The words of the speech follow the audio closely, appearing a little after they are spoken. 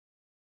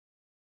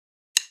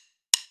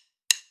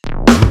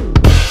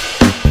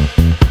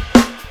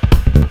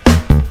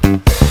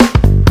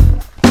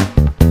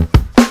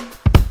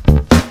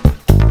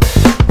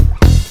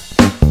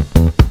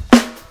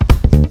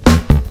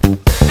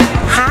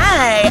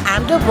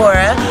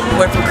Deborah.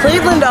 We're from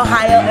Cleveland,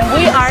 Ohio, and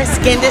we are a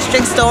Skin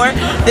District store.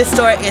 This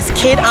store is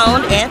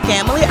kid-owned and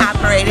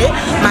family-operated.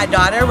 My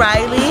daughter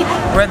Riley,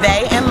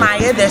 Reve, and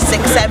Maya, they're 6,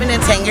 7,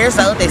 and 10 years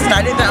old. They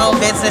started their own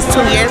business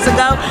 2 years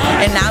ago,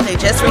 and now they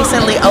just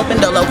recently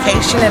opened a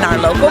location in our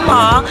local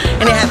mall,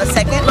 and they have a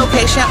second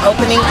location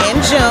opening in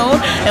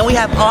June. And we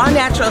have all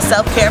natural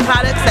self-care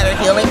products that are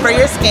healing for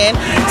your skin,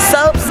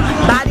 soaps,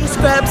 body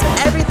scrubs,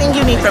 everything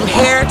you need from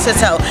hair to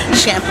toe,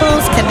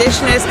 shampoos,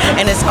 conditioners,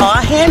 and it's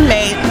all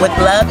handmade with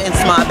love in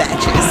small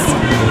batches.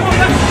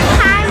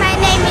 Hi, my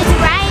name is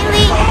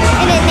Riley,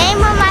 and the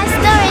name of my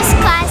store is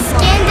called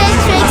Skin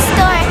District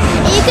Store.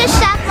 And you can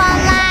shop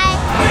online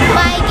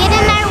by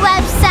getting our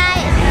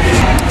website,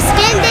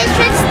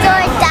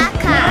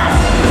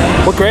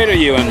 skindistrictstore.com. What grade are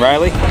you in,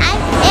 Riley? I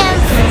am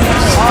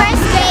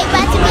first grade,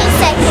 about to be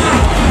second.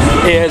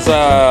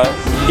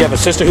 You have a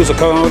sister who's a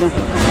co-owner?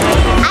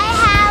 I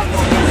have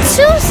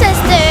 2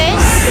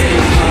 sisters,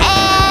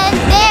 and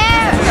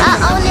they're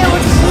owner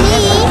with me,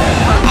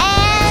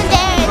 and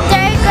they're in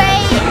 3rd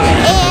grade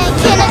and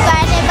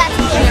kindergarten, about to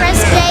be in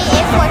 1st grade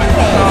and 4th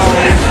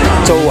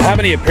grade. So how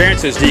many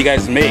appearances do you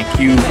guys make?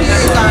 You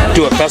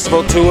do a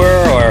festival tour,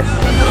 or?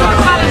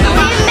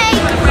 We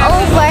make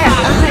over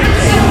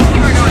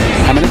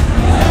 100. How many?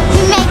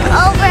 We make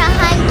over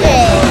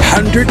 100.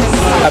 100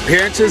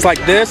 appearances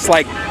like this?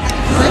 Like,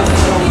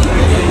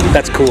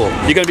 that's cool.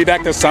 You gonna be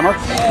back this summer?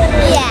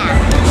 Yeah.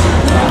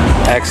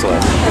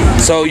 Excellent.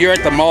 So you're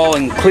at the mall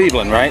in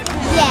Cleveland, right?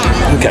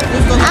 Yeah. Okay.